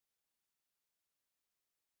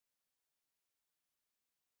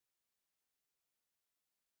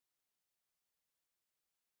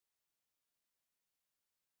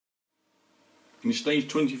In stage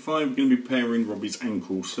 25 we're going to be pairing Robi's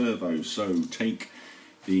ankle servo. So take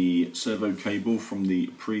the servo cable from the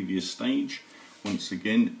previous stage, once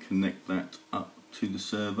again connect that up to the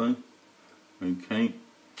servo, okay,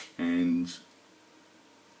 and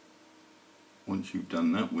once you've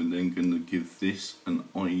done that we're then going to give this an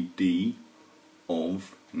ID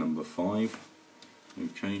of number 5.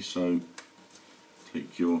 Okay, so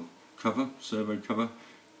take your cover, servo cover,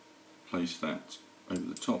 place that over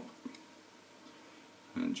the top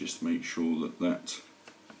and just make sure that that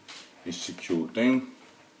is secured down.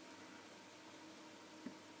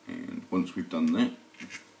 And once we've done that,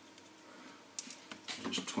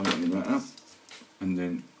 just tighten that up and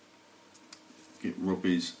then get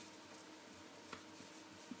Robi's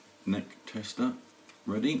neck tester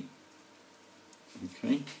ready.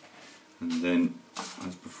 Okay, and then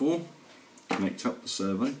as before, connect up the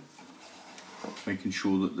servo, making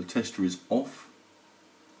sure that the tester is off,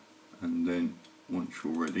 and then once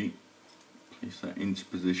you're ready, place that into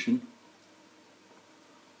position.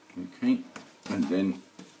 Okay, and then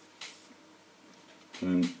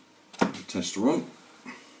turn the tester on,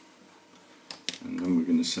 and then we're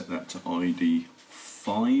going to set that to ID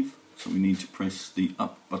 5. So we need to press the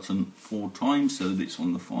up button 4 times so that it's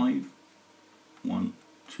on the 5. 1,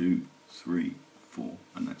 2, 3, 4,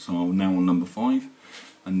 and that's now on number 5.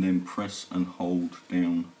 And then press and hold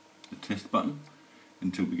down the test button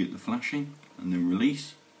until we get the flashing, and then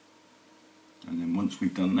release. And then once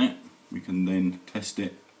we've done that, we can then test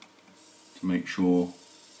it to make sure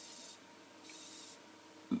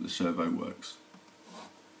that the servo works.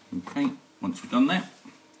 Okay, once we've done that,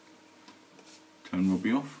 turn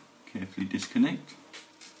Robi off, carefully disconnect,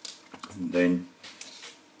 and then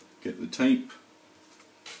get the tape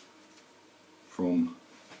from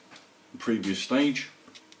the previous stage,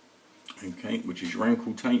 okay, which is your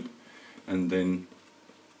ankle tape, and then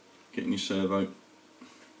getting your servo,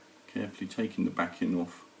 carefully taking the backing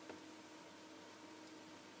off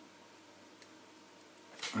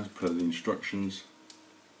as per the instructions,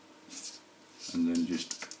 and then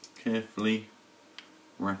just carefully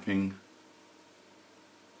wrapping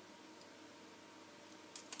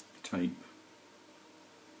tape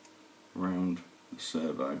around the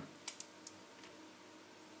servo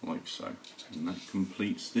like so, and that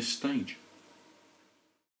completes this stage.